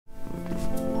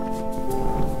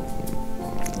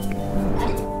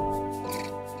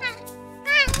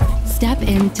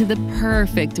into the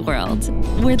perfect world,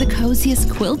 where the coziest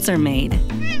quilts are made.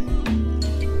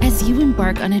 As you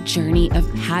embark on a journey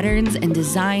of patterns and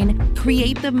design,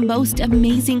 create the most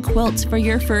amazing quilts for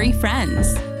your furry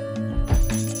friends.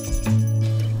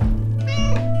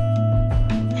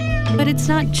 But it's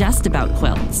not just about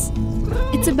quilts.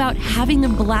 It's about having a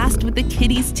blast with the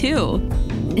kitties too.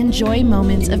 Enjoy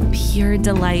moments of pure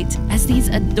delight as these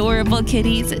adorable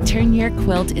kitties turn your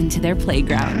quilt into their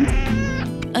playground.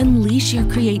 Unleash your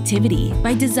creativity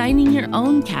by designing your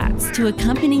own cats to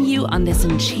accompany you on this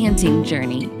enchanting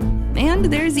journey. And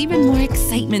there's even more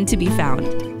excitement to be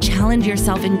found. Challenge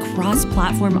yourself in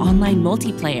cross-platform online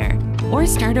multiplayer or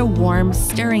start a warm,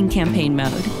 stirring campaign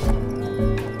mode.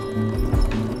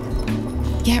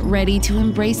 Get ready to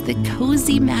embrace the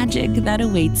cozy magic that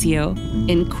awaits you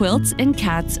in Quilts and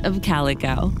Cats of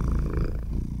Calico.